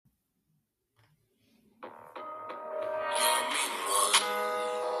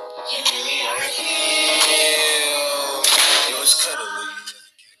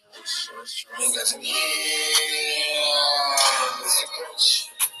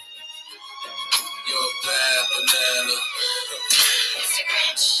bad banana. Mr.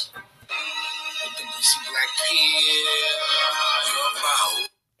 Grinch. With the greasy black peel.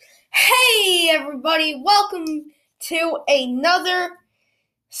 Hey everybody, welcome to another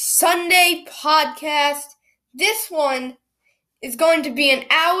Sunday podcast. This one is going to be an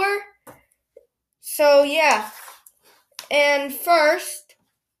hour. So yeah. And first,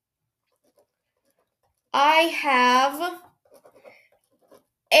 I have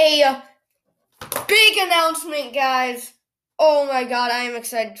a big announcement, guys. Oh my god, I am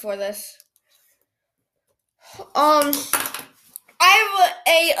excited for this. I have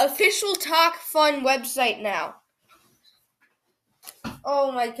a official Talk Fun website now.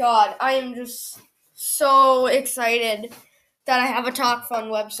 Oh my god, I am just so excited that I have a Talk Fun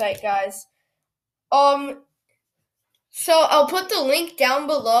website, guys. So I'll put the link down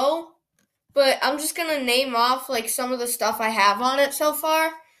below, but I'm just gonna name off like some of the stuff I have on it so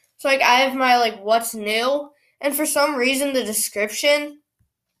far. So like I have my like what's new, and for some reason the description,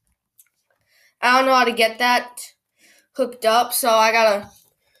 I don't know how to get that hooked up, so I gotta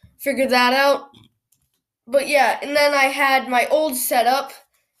figure that out. But yeah, and then I had my old setup,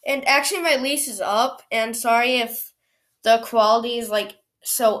 and actually my lease is up, and sorry if the quality is like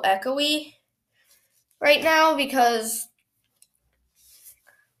so echoey right now because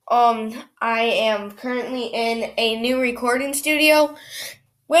I am currently in a new recording studio.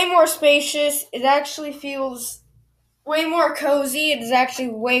 Way more spacious. It actually feels way more cozy. It is actually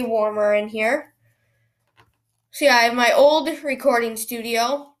way warmer in here. So yeah, I have my old recording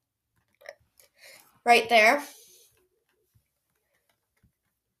studio right there.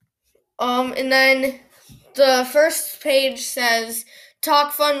 And then the first page says,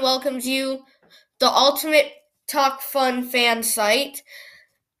 Talk Fun welcomes you, the ultimate Talk Fun fan site.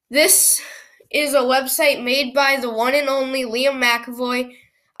 This is a website made by the one and only Liam McAvoy.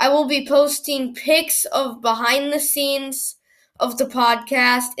 I will be posting pics of behind the scenes of the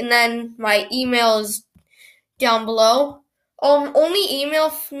podcast, and then my email is down below. Only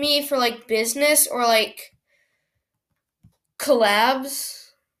email me for like business or like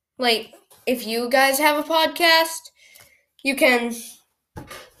collabs. Like if you guys have a podcast, you can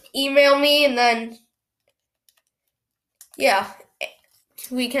email me, and then yeah,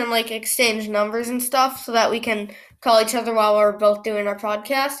 we can like exchange numbers and stuff so that we can call each other while we're both doing our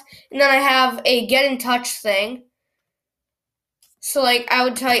podcast. And then I have a get in touch thing. So like I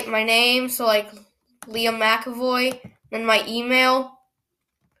would type my name, so like Liam McAvoy, then my email,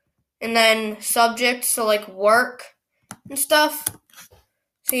 and then subject, so like work and stuff.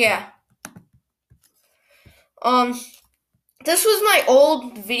 So yeah. This was my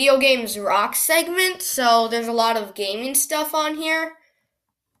old Video Games Rock segment, so there's a lot of gaming stuff on here.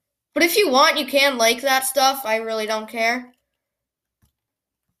 But if you want, you can like that stuff. I really don't care.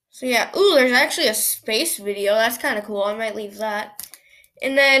 So yeah. Ooh, there's actually a space video. That's kind of cool. I might leave that.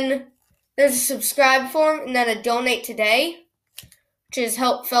 And then there's a subscribe form, and then a donate today, which is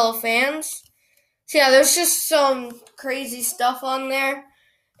help fellow fans. So yeah, there's just some crazy stuff on there.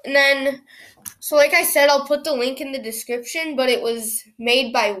 And then, so like I said, I'll put the link in the description, but it was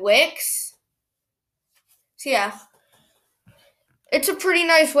made by Wix. So yeah. It's a pretty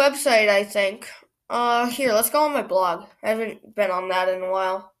nice website, I think. Here, let's go on my blog. I haven't been on that in a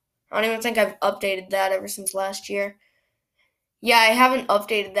while. I don't even think I've updated that ever since last year. Yeah, I haven't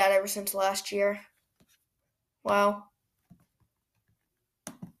updated that ever since last year. Wow.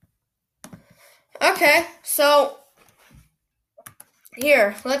 Okay, so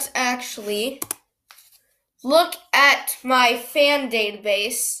here, let's actually look at my fan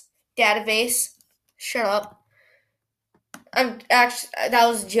database. Shut up. That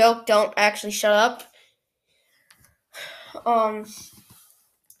was a joke. Don't actually shut up. So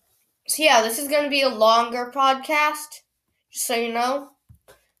yeah, this is going to be a longer podcast, just so you know.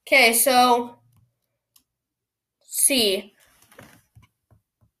 Okay, so let's see.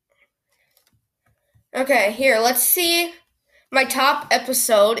 Okay, here, let's see. My top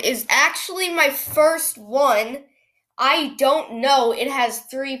episode is actually my first one. I don't know. It has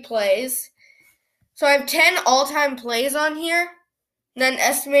 3 plays. So I have 10 all-time plays on here. And then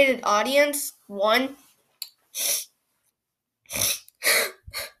estimated audience, 1.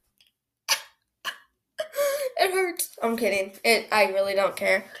 It hurts. I'm kidding. I really don't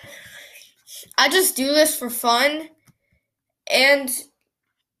care. I just do this for fun. And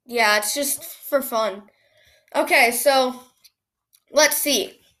yeah, it's just for fun. Okay, so let's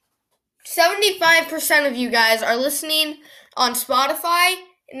see. 75% of you guys are listening on Spotify,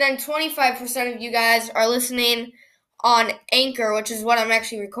 and then 25% of you guys are listening on Anchor, which is what I'm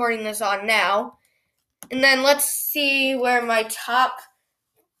actually recording this on now. And then let's see where my top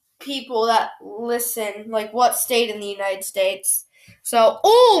people that listen, like what state in the United States. So,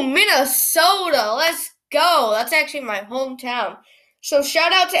 Minnesota, let's go. That's actually my hometown. So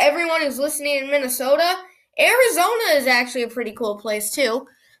shout out to everyone who's listening in Minnesota. Arizona is actually a pretty cool place too.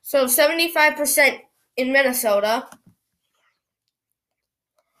 So 75% in Minnesota.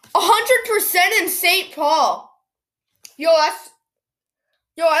 100% in St. Paul. Yo,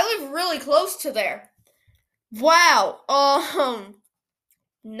 I live really close to there. Wow.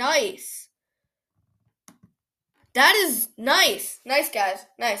 Nice. That is nice. Nice, guys.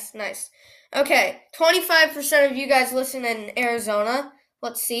 Nice. Okay, 25% of you guys listen in Arizona.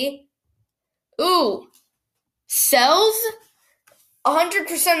 Let's see. Ooh. Cells?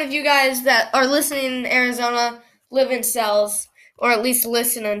 100% of you guys that are listening in Arizona live in cells, or at least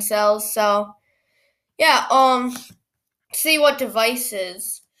listen in cells. So, yeah, see what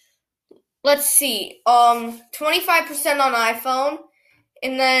devices. Let's see. 25% on iPhone,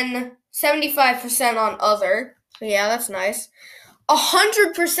 and then 75% on other. So yeah, that's nice.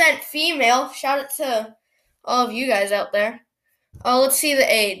 100% female. Shout out to all of you guys out there. Let's see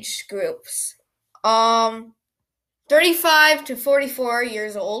the age groups. 35 to 44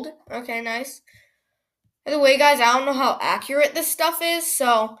 years old. Okay, nice. By the way, guys, I don't know how accurate this stuff is,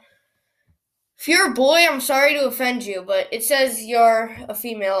 so if you're a boy, I'm sorry to offend you, but it says you're a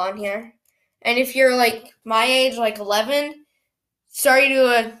female on here. And if you're like my age, like 11, sorry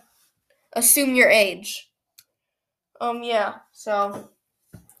to assume your age. Yeah, so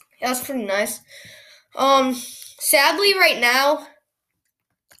that's pretty nice. Sadly, right now,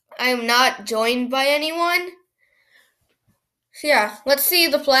 I am not joined by anyone. So yeah, let's see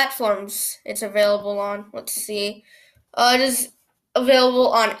the platforms it's available on. Let's see. It is available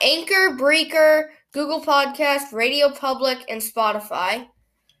on Anchor, Breaker, Google Podcast, Radio Public, and Spotify.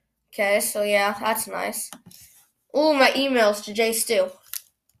 Okay, so yeah, that's nice. Ooh, my emails to Jay Stu.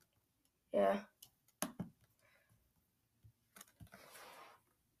 Yeah.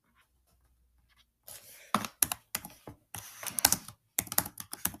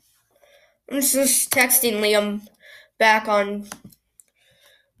 I'm just texting Liam back on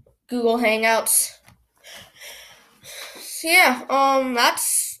Google Hangouts. So yeah,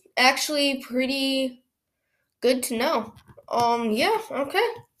 that's actually pretty good to know. Yeah, okay.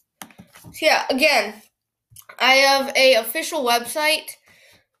 So yeah, again, I have a official website.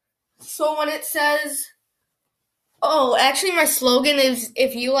 So when it says, actually my slogan is,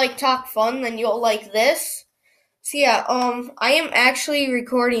 if you like talk fun, then you'll like this. So yeah, I am actually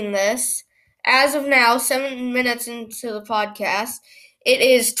recording this. As of now, 7 minutes into the podcast. It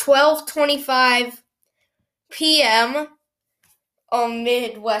is 12:25 p.m.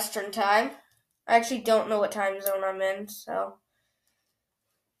 Midwestern time. I actually don't know what time zone I'm in, so.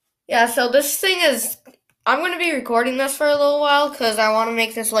 Yeah, so this thing is, I'm going to be recording this for a little while because I want to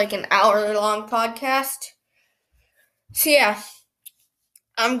make this like an hour-long podcast. So yeah,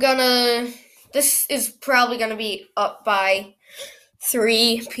 this is probably going to be up by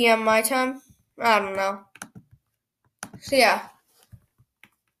 3 p.m. my time. I don't know. So yeah.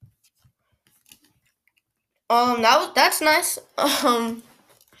 That's nice.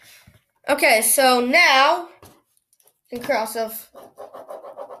 Okay, so now we can cross off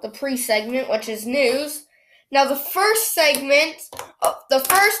the pre-segment, which is news. Now the first official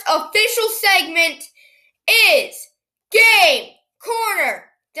segment is Game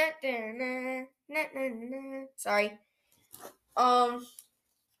Corner. Sorry.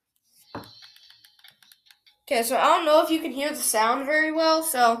 Okay, so I don't know if you can hear the sound very well,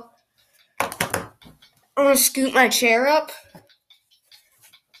 so I'm gonna scoot my chair up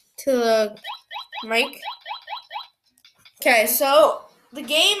to the mic. Okay, so the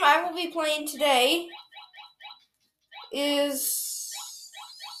game I will be playing today is,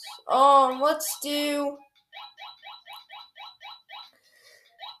 let's do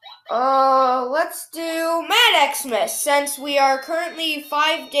Mad Xmas, since we are currently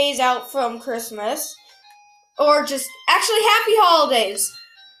 5 days out from Christmas. Or just, actually, happy holidays.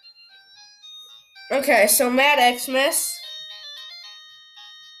 Okay, so Mad Xmas.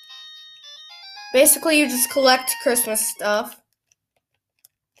 Basically, you just collect Christmas stuff.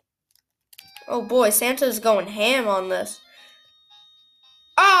 Oh boy, Santa's going ham on this.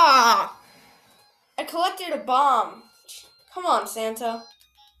 Ah! I collected a bomb. Come on, Santa.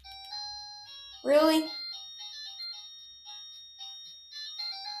 Really?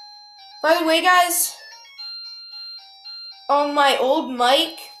 By the way, guys, my old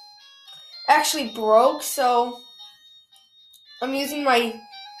mic actually broke, so I'm using my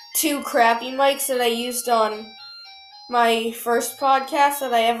 2 crappy mics that I used on my first podcast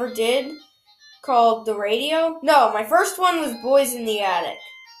that I ever did, called The Radio. No, my first one was Boys in the Attic.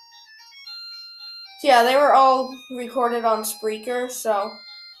 So yeah, they were all recorded on Spreaker, so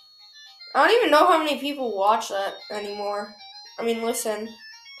I don't even know how many people watch that anymore. I mean, listen.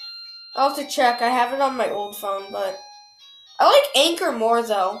 I'll have to check. I have it on my old phone, but I like Anchor more,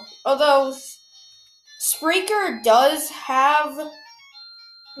 though. Although Spreaker does have,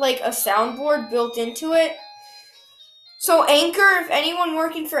 like, a soundboard built into it. So Anchor, if anyone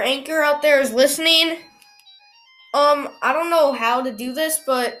working for Anchor out there is listening, I don't know how to do this,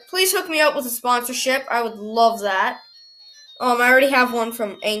 but please hook me up with a sponsorship. I would love that. I already have one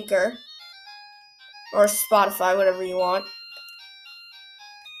from Anchor. Or Spotify, whatever you want.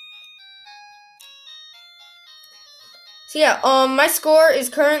 So yeah, my score is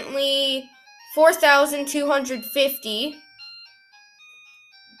currently 4,250.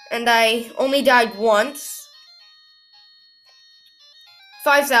 And I only died once.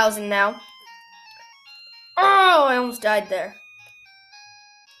 5,000 now. Oh, I almost died there.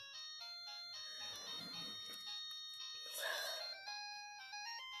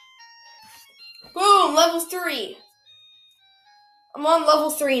 Boom, level 3. I'm on level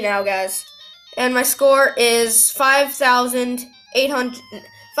 3 now, guys. And my score is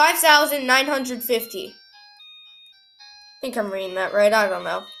 5,950. I think I'm reading that right. I don't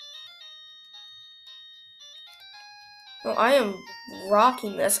know. Oh, I am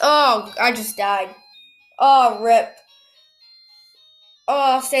rocking this. Oh, I just died. Oh, rip.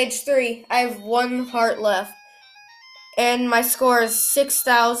 Oh, stage 3. I have 1 heart left. And my score is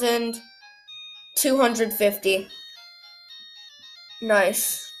 6,250.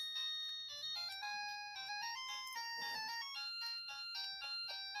 Nice.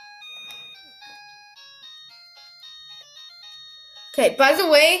 Okay, by the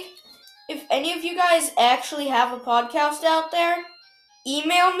way, if any of you guys actually have a podcast out there,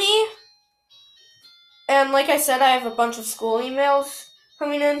 email me. And like I said, I have a bunch of school emails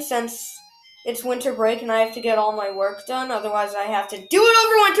coming in since it's winter break and I have to get all my work done. Otherwise, I have to do it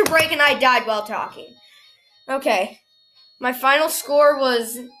over winter break and I died while talking. Okay, my final score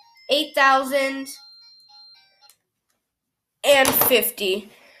was 8,050.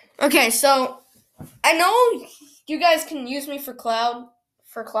 Okay, so I know you guys can use me for clout.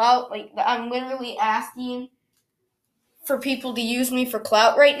 Like, I'm literally asking for people to use me for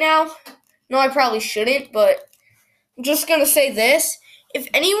clout right now. No, I probably shouldn't, but I'm just going to say this. If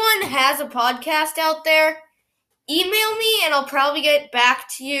anyone has a podcast out there, email me and I'll probably get back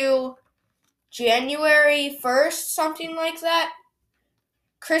to you January 1st, something like that.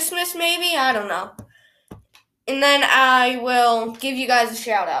 Christmas, maybe? I don't know. And then I will give you guys a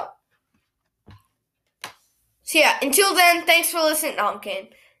shout out. So yeah, until then, thanks for listening. No, I'm kidding.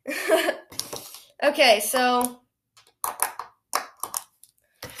 Okay, so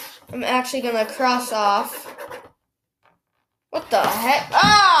I'm actually going to cross off. What the heck?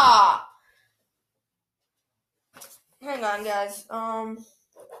 Ah! Hang on, guys.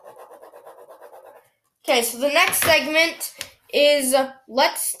 Okay, so the next segment is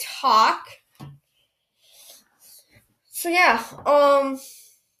Let's Talk. So yeah,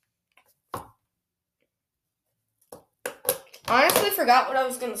 honestly forgot what I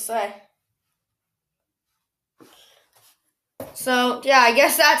was gonna say. So yeah, I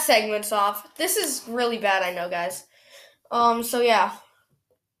guess that segment's off. This is really bad, I know, guys. So yeah.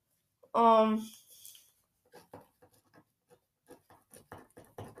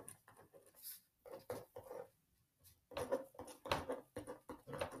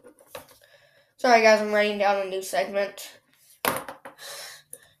 Sorry guys, I'm writing down a new segment.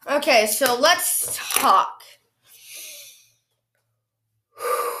 Okay, so let's talk.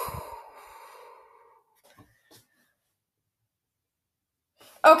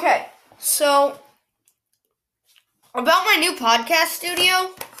 Okay, so about my new podcast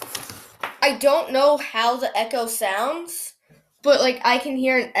studio, I don't know how the echo sounds, but like I can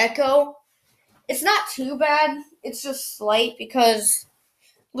hear an echo. It's not too bad, it's just slight because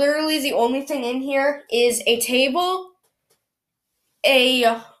literally the only thing in here is a table,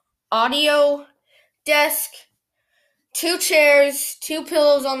 a audio desk, 2 chairs, 2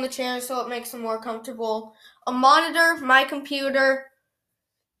 pillows on the chairs so it makes them more comfortable, a monitor, my computer,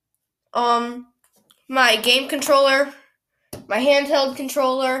 my game controller, my handheld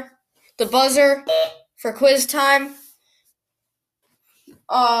controller, the buzzer for quiz time,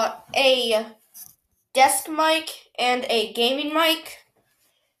 a desk mic and a gaming mic,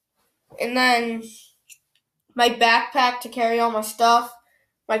 and then my backpack to carry all my stuff,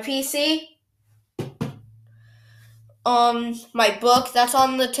 my PC, my book that's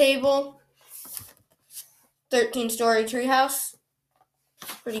on the table, 13-Story Treehouse.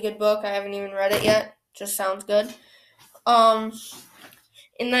 Pretty good book. I haven't even read it yet. Just sounds good. And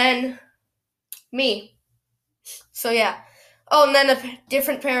then Me. So yeah. Oh, and then a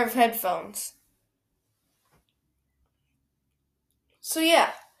different pair of headphones. So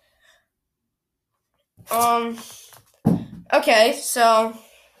yeah. Um. Okay. So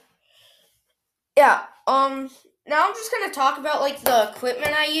yeah. Now I'm just gonna talk about like the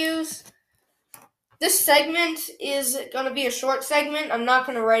equipment I use. This segment is gonna be a short segment. I'm not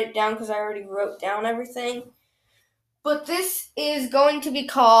gonna write it down because I already wrote down everything. But this is going to be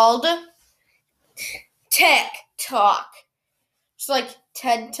called Tech Talk. It's like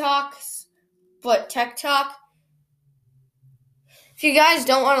TED Talks, but Tech Talk. If you guys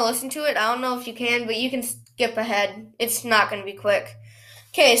don't want to listen to it, I don't know if you can, but you can skip ahead. It's not going to be quick.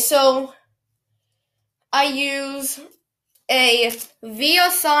 Okay, so I use a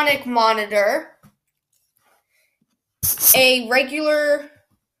ViaSonic monitor, a regular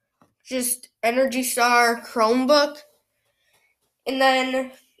just Energy Star Chromebook, and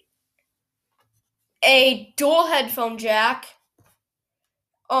then a dual headphone jack,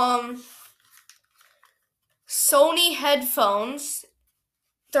 Sony headphones,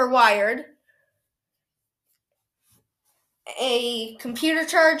 they're wired, a computer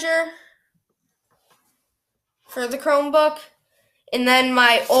charger for the Chromebook, and then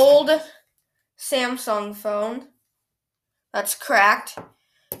my old Samsung phone that's cracked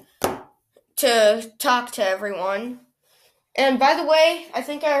to talk to everyone. And by the way, I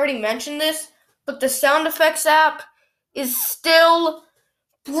think I already mentioned this, but the sound effects app is still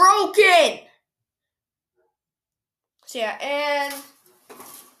broken. So yeah, and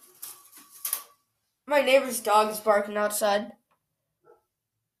my neighbor's dog is barking outside.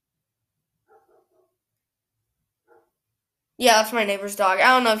 Yeah, that's my neighbor's dog. I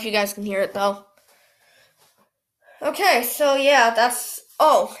don't know if you guys can hear it though. Okay, so yeah, that's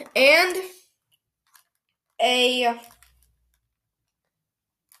and a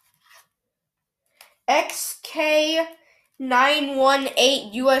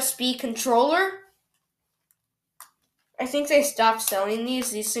XK918 USB controller. I think they stopped selling these.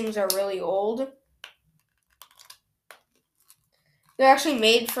 These things are really old. They're actually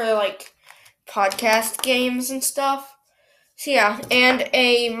made for like podcast games and stuff. So yeah, and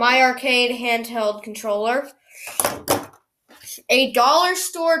a My Arcade handheld controller. A dollar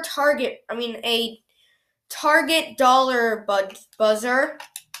store a Target dollar buzzer.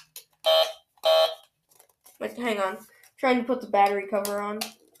 Wait, hang on. I'm trying to put the battery cover on.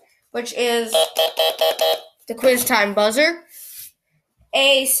 Which is the quiz time buzzer.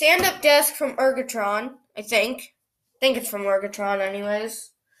 A stand-up desk from Ergotron, I think. I think it's from Ergotron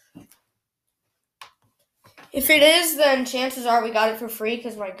anyways. If it is, then chances are we got it for free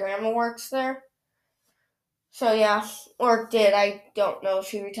because my grandma works there. So yeah, or did. I don't know if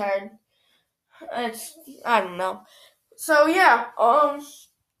she retired. I don't know. So yeah,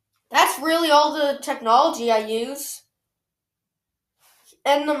 that's really all the technology I use.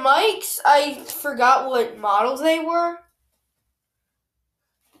 And the mics, I forgot what models they were.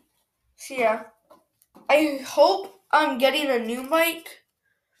 So yeah, I hope I'm getting a new mic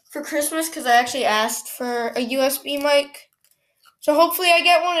for Christmas because I actually asked for a USB mic. So hopefully I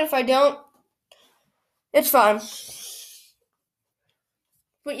get one. If I don't, it's fine.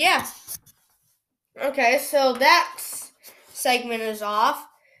 But yeah. Okay, so that segment is off.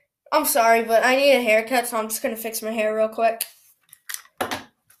 I'm sorry, but I need a haircut, so I'm just going to fix my hair real quick. I'm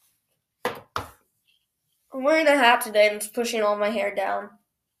wearing a hat today and it's pushing all my hair down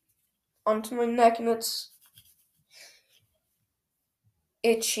onto my neck and it's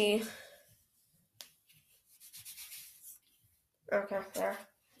itchy. Okay, there.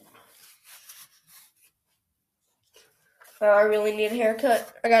 Well, I really need a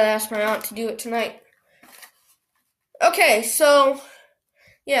haircut. I gotta ask my aunt to do it tonight. Okay, so,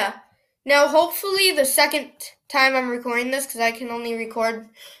 yeah. Now, hopefully the second time I'm recording this, because I can only record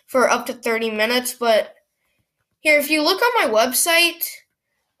for up to 30 minutes, but here, if you look on my website,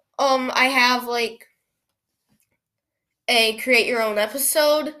 I have, like, a create your own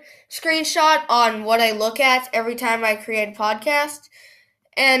episode screenshot on what I look at every time I create a podcast.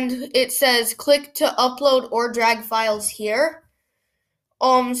 And it says click to upload or drag files here.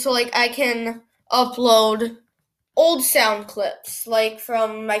 So like I can upload old sound clips, like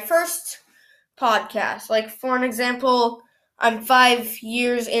from my first podcast. Like for an example, I'm 5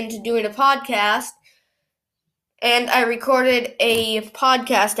 years into doing a podcast, and I recorded a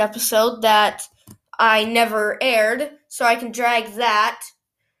podcast episode that I never aired, so I can drag that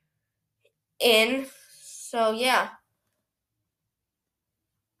in. So yeah.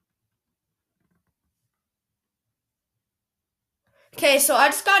 Okay, so I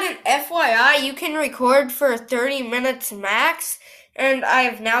just got an FYI. You can record for 30 minutes max, and I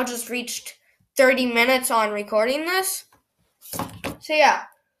have now just reached 30 minutes on recording this. So yeah,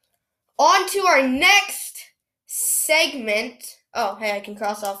 on to our next segment. Oh, hey, I can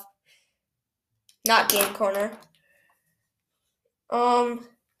cross off. Not game corner.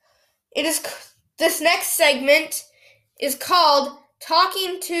 This next segment is called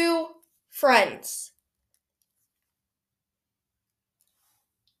Talking to Friends.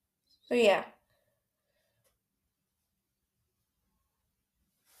 So yeah.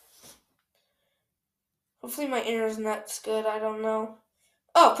 Hopefully my internet's good. I don't know.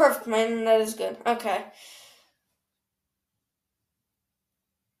 Oh, perfect. My internet is good. Okay.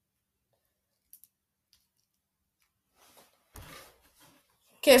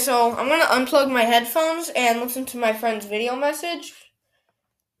 Okay, so I'm going to unplug my headphones and listen to my friend's video message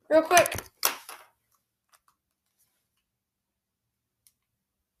real quick.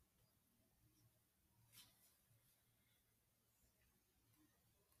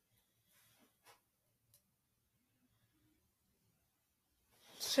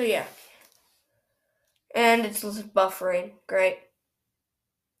 So yeah. And it's buffering. Great.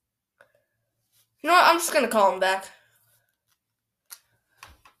 You know what? I'm just going to call him back.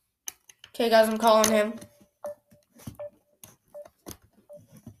 Okay, guys, I'm calling him.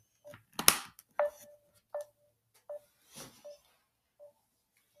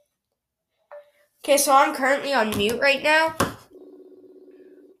 Okay, so I'm currently on mute right now.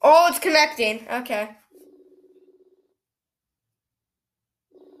 Oh, it's connecting. Okay.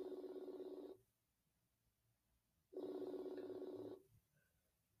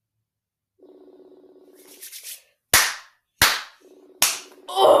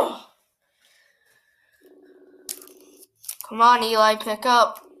 Oh! Come on, Eli, pick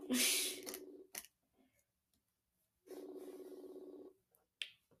up.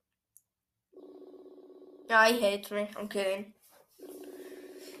 Yeah, he hates me. I'm kidding.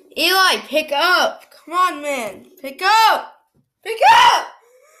 Eli, pick up. Come on, man. Pick up. Pick up.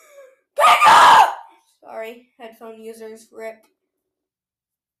 Pick up. Sorry, headphone users, rip.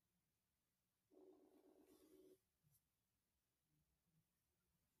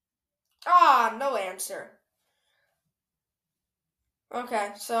 Ah, no answer. Okay,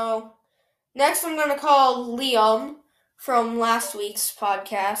 so next I'm going to call Liam from last week's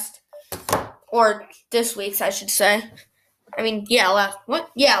podcast. Or this week's, I should say. I mean, yeah,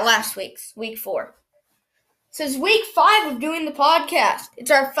 last week's, week 4. This is week 5 of doing the podcast.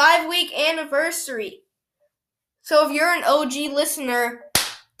 It's our 5-week anniversary. So if you're an OG listener,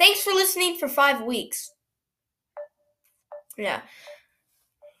 thanks for listening for 5 weeks. Yeah.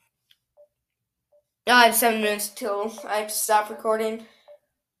 I have 7 minutes till I have to stop recording.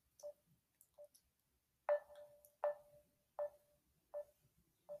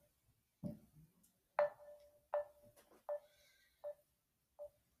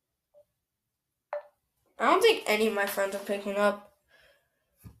 I don't think any of my friends are picking up.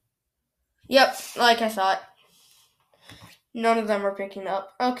 Yep, like I thought. None of them are picking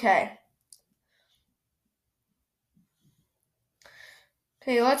up. Okay.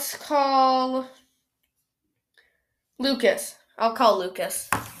 Okay, let's call Lucas. I'll call Lucas.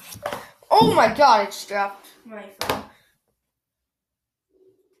 Oh my god, I just dropped my phone.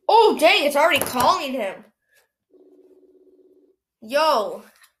 Oh, dang, it's already calling him. Yo.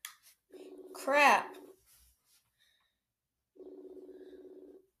 Crap.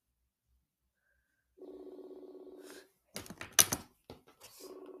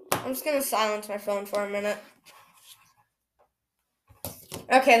 I'm just gonna silence my phone for a minute.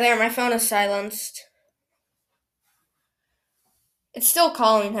 Okay, there, my phone is silenced. It's still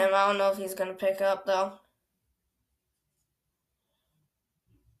calling him. I don't know if he's gonna pick up, though.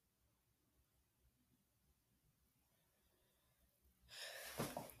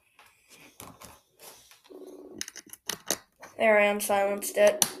 There, I unsilenced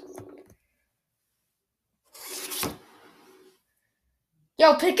it.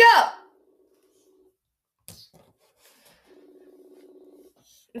 Yo, pick up!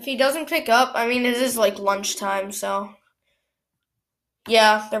 If he doesn't pick up, I mean, it is like lunchtime, so.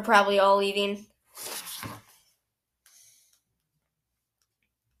 Yeah, they're probably all eating.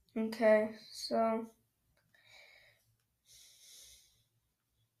 Okay, so.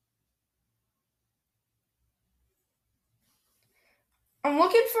 I'm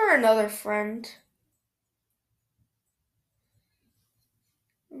looking for another friend.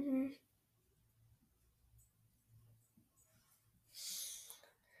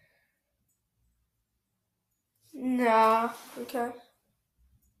 Nah, okay.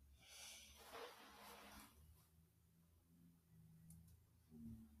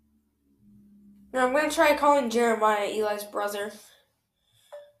 Now I'm gonna try calling Jeremiah, Eli's brother.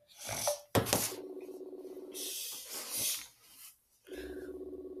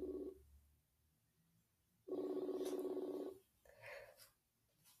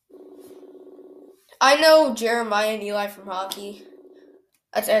 I know Jeremiah and Eli from hockey.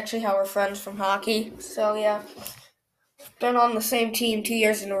 That's actually how we're friends from hockey. So yeah, been on the same team 2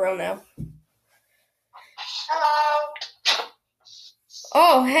 years in a row now. Hello.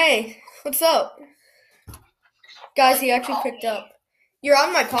 Oh, hey, what's up? Guys, he actually picked up. You're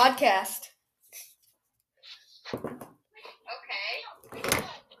on my podcast. Okay.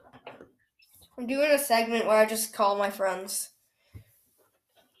 I'm doing a segment where I just call my friends.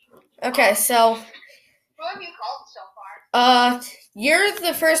 Okay, so Who have you called so far? you're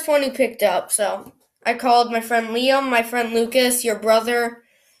the first one who picked up, so I called my friend Liam, my friend Lucas, your brother,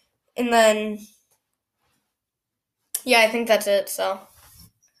 and then yeah, I think that's it, so.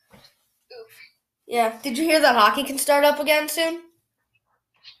 Oof. Yeah. Did you hear that hockey can start up again soon?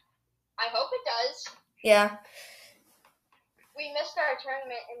 I hope it does. Yeah. We missed our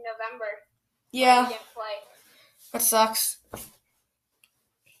tournament in November. Yeah. We didn't play. That sucks.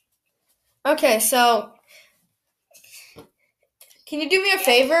 Okay, so can you do me a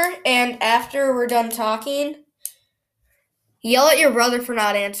favor and after we're done talking, yell at your brother for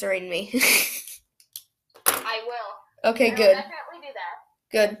not answering me? I will. Okay, I good. will definitely do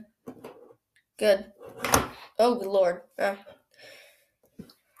that. Good. Oh, good Lord.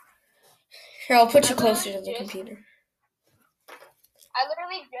 Here, I'll put you closer to the computer. I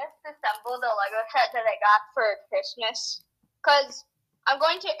literally just assembled a Lego set that I got for Christmas. Because I'm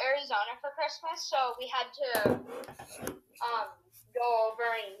going to Arizona for Christmas, so we had to go over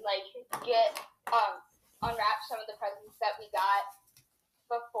and get unwrap some of the presents that we got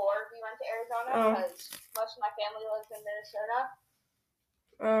before we went to Arizona, because most of my family lives in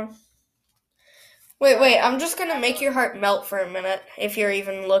Minnesota. Wait, I'm just gonna make your heart melt for a minute, if you're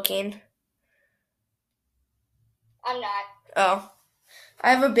even looking. I'm not. Oh.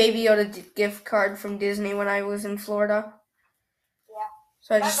 I have a Baby Yoda gift card from Disney when I was in Florida. Yeah.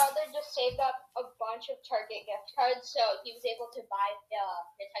 So My brother just saved up a bunch of Target gift cards, so he was able to buy the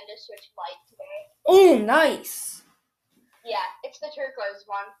Nintendo Switch Lite today. Oh, nice. Yeah, it's the turquoise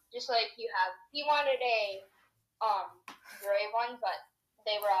one, just like you have. He wanted a gray one, but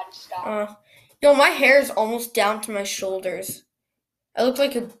they were out of stock. Yo, my hair is almost down to my shoulders. I look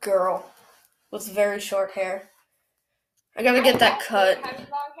like a girl with very short hair. I gotta get that cut. I have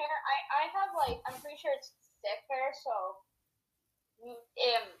long hair. I have I'm pretty sure it's thick hair, so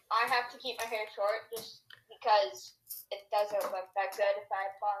I have to keep my hair short just because it doesn't look that good if I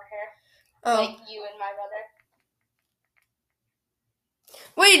have long hair. Like you and my brother.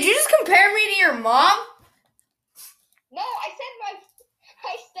 Wait, did you just compare me to your mom? No, I said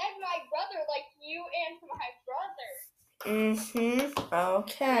my brother, like you and my brother.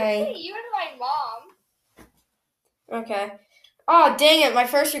 Okay. I say you and my mom. Okay. Oh, dang it. My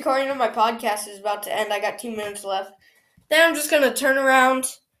first recording of my podcast is about to end. I got 2 minutes left. Then I'm just going to turn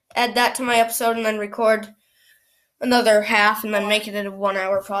around, add that to my episode, and then record another half, and then make it a 1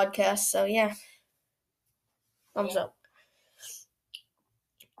 hour podcast. So, yeah. Thumbs up.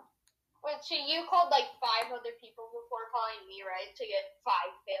 Wait, so you called 5 other people before calling me, right? To get 5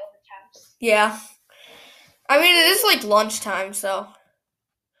 failed attempts. Yeah. I mean, it is lunchtime, so.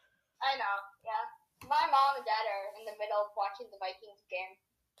 I know, yeah. My mom and dad are in the middle of watching the Vikings game.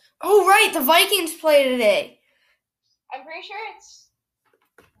 Oh, right. The Vikings play today. I'm pretty sure it's.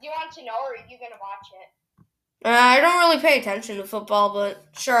 Do you want to know, or are you going to watch it? I don't really pay attention to football, but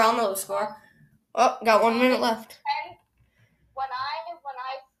sure, I'll know the score. Oh, got 1 minute left. When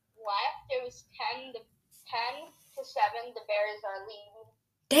I left, it was 10 to 7. The Bears are leading.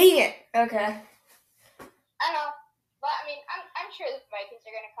 Dang it. Okay. I know, but I mean, I'm sure the Vikings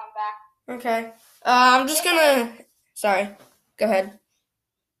are gonna come back. Okay. I'm just gonna. Sorry. Go ahead.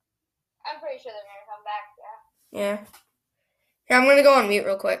 I'm pretty sure they're gonna come back. Yeah. Yeah. Here, I'm gonna go on mute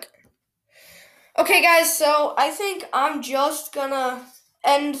real quick. Okay, guys. So I think I'm just gonna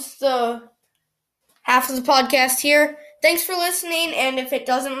end the half of the podcast here. Thanks for listening, and if it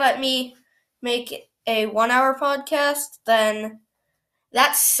doesn't let me make a 1 hour podcast, then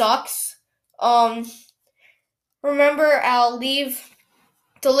that sucks. Remember, I'll leave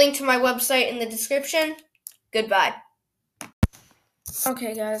the link to my website in the description. Goodbye.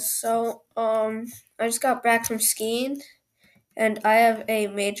 Okay, guys, so I just got back from skiing and I have a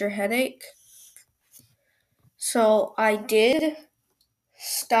major headache. So I did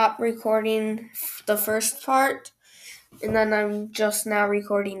stop recording the first part, and then I'm just now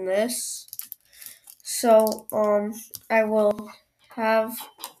recording this. So I will have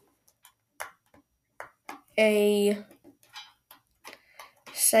a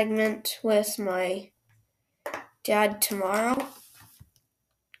segment with my dad tomorrow,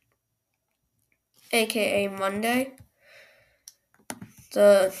 aka Monday.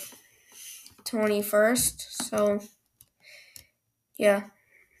 The 21st. So, yeah.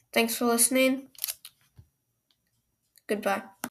 Thanks for listening. Goodbye.